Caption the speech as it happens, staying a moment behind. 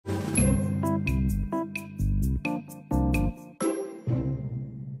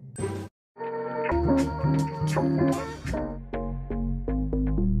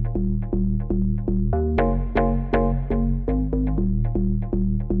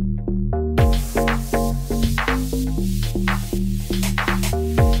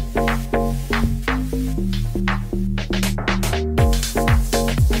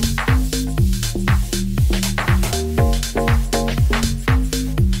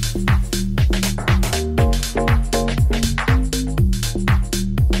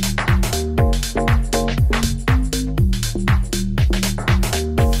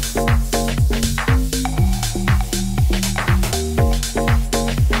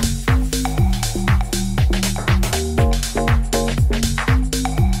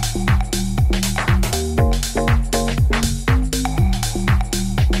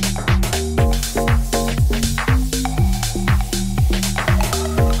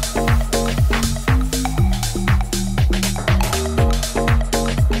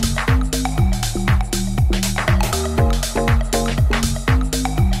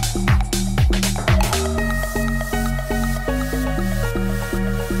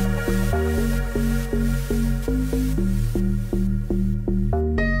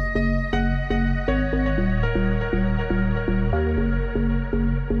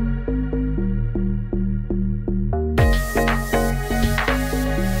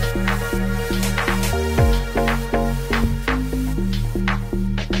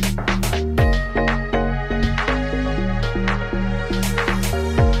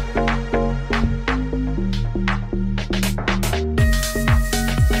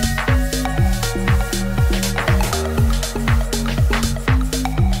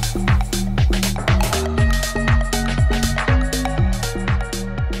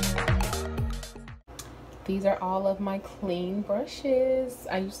all of my clean brushes.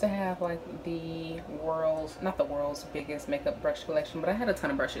 I used to have like the world's, not the world's biggest makeup brush collection, but I had a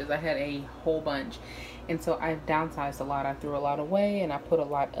ton of brushes. I had a whole bunch, and so I've downsized a lot. I threw a lot away and I put a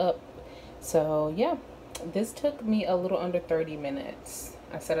lot up. So yeah, this took me a little under 30 minutes.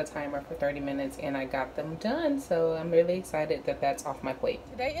 I set a timer for 30 minutes and I got them done. So I'm really excited that that's off my plate.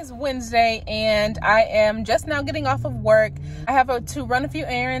 Today is Wednesday and I am just now getting off of work. I have to run a few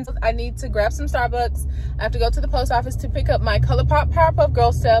errands. I need to grab some Starbucks. I have to go to the post office to pick up my Colourpop Powerpuff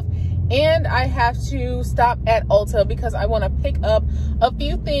Girl stuff. And I have to stop at Ulta because I want to pick up a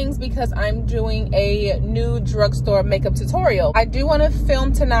few things because I'm doing a new drugstore makeup tutorial. I do want to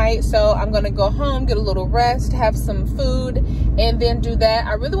film tonight, so I'm going to go home, get a little rest, have some food, and then do that.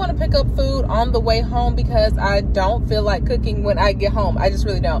 I really want to pick up food on the way home because I don't feel like cooking when I get home. I just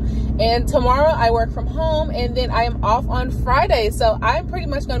really don't. And tomorrow I work from home, and then I am off on Friday. So I'm pretty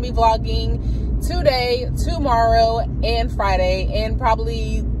much going to be vlogging today, tomorrow, and Friday, and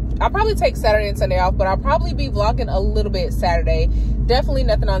I'll probably take Saturday and Sunday off, but I'll probably be vlogging a little bit Saturday. Definitely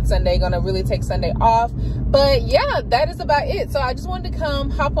nothing on Sunday. Gonna really take Sunday off. But yeah, that is about it. So I just wanted to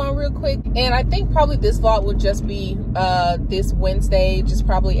come hop on real quick. And I think probably this vlog would just be this Wednesday, just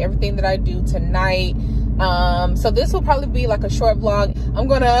probably everything that I do tonight. So this will probably be like a short vlog. I'm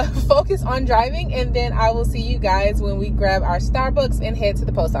gonna focus on driving, and then I will see you guys when we grab our Starbucks and head to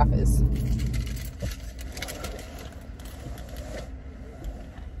the post office.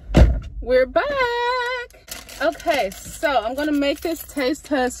 We're back. Okay, so I'm gonna make this taste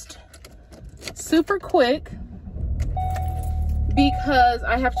test super quick because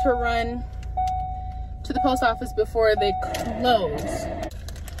I have to run to the post office before they close.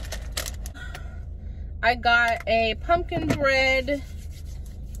 I got a pumpkin bread,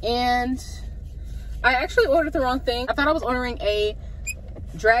 and I actually ordered the wrong thing. I thought I was ordering a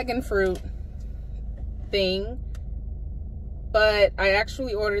dragon fruit thing, but I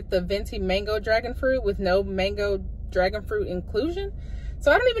actually ordered the venti mango dragon fruit with no mango dragon fruit inclusion.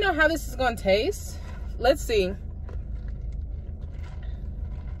 So I don't even know how this is going to taste. Let's see.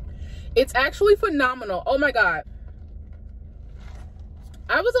 It's actually phenomenal. Oh my God.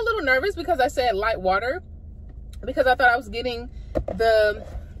 I was a little nervous because I said light water, because I thought I was getting the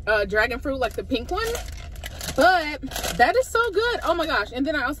dragon fruit, like the pink one. But that is so good. Oh my gosh. And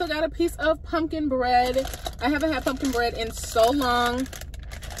then I also got a piece of pumpkin bread. I haven't had pumpkin bread in so long.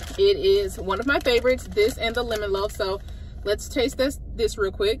 It is one of my favorites, this and the lemon loaf. So let's taste this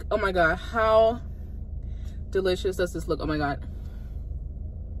real quick. Oh my God, how delicious does this look? Oh my God.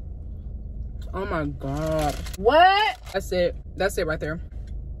 Oh my God. What? That's it. That's it right there.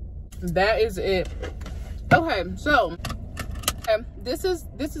 That is it. Okay, so this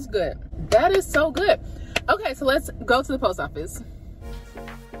is good. That is so good. Okay, so let's go to the post office.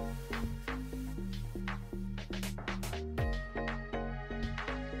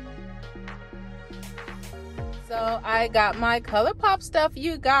 So I got my Colourpop stuff,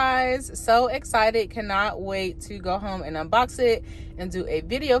 you guys. So excited. Cannot wait to go home and unbox it and do a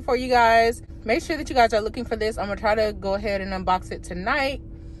video for you guys. Make sure that you guys are looking for this. I'm gonna try to go ahead and unbox it tonight.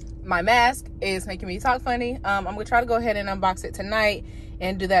 My mask is making me talk funny. I'm gonna try to go ahead and unbox it tonight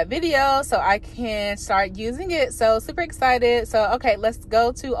and do that video so I can start using it. So super excited. So okay, let's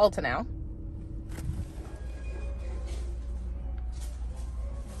go to Ulta now.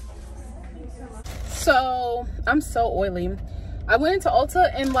 So I'm so oily. I went into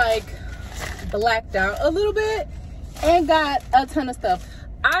Ulta and like blacked out a little bit and got a ton of stuff.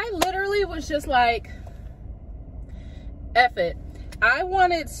 I literally was just like, F it. I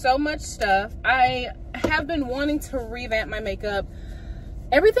wanted so much stuff. I have been wanting to revamp my makeup.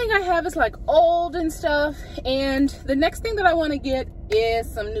 Everything I have is like old and stuff. And the next thing that I want to get is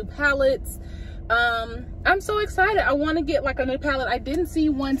some new palettes. I'm so excited. I want to get like a new palette. I didn't see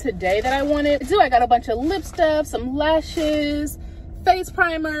one today that I wanted. I got a bunch of lip stuff, some lashes, face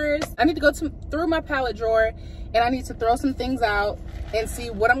primers. I need to go through my palette drawer, and I need to throw some things out and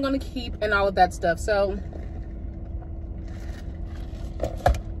see what I'm going to keep and all of that stuff. So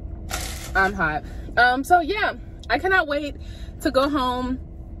I'm hot. So yeah, I cannot wait to go home,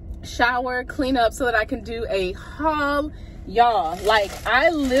 shower, clean up so that I can do a haul. Y'all, like I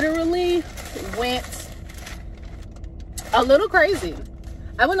literally went a little crazy.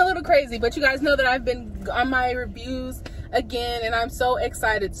 I went a little crazy, but you guys know that I've been on my reviews again, and I'm so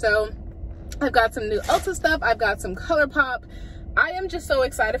excited. So I've got some new Ulta stuff. I've got some Colourpop. I am just so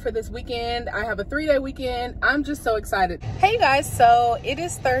excited for this weekend. I have a 3-day weekend. I'm just so excited. Hey guys, so it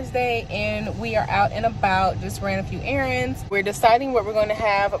is Thursday and we are out and about. Just ran a few errands. We're deciding what we're going to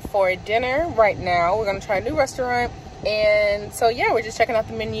have for dinner right now. We're going to try a new restaurant And so yeah, we're just checking out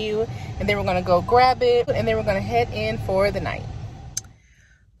the menu, and then we're gonna go grab it, and then we're gonna head in for the night.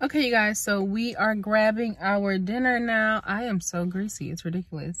 Okay, you guys, so we are grabbing our dinner now. I am so greasy, it's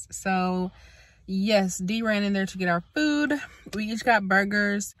ridiculous. So yes, D ran in there to get our food. We each got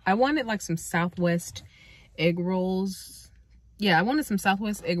burgers. I wanted like some Southwest egg rolls. Yeah, I wanted some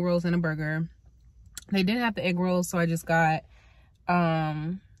Southwest egg rolls and a burger. They didn't have the egg rolls, so I just got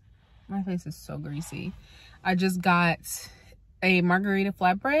my face is so greasy. I just got a margarita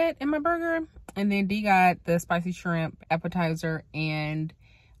flatbread in my burger, and then D got the spicy shrimp appetizer and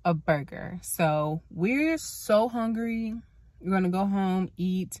a burger. So we're so hungry. We're gonna go home,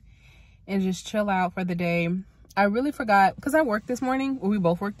 eat, and just chill out for the day. I really forgot, because I worked this morning, or we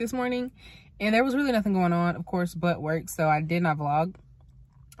both worked this morning, and there was really nothing going on, of course, but work, so I did not vlog.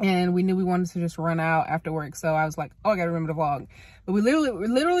 And we knew we wanted to just run out after work, so I was like, oh, I gotta remember to vlog. But we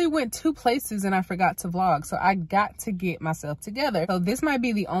literally went 2 places and I forgot to vlog, so I got to get myself together. So this might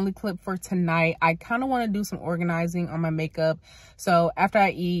be the only clip for tonight. I kind of want to do some organizing on my makeup, so after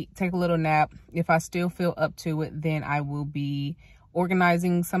I eat, take a little nap, if I still feel up to it, then I will be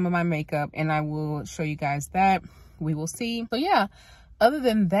organizing some of my makeup, and I will show you guys that. We will see. So yeah, other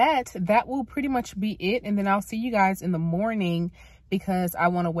than that, that will pretty much be it, and then I'll see you guys in the morning, because I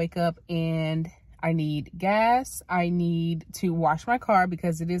want to wake up and I need gas. I need to wash my car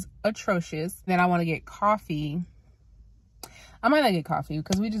because it is atrocious. Then I want to get coffee. I might not get coffee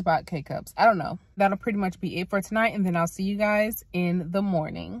because we just bought K-Cups. I don't know. That'll pretty much be it for tonight, and then I'll see you guys in the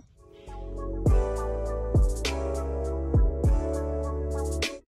morning.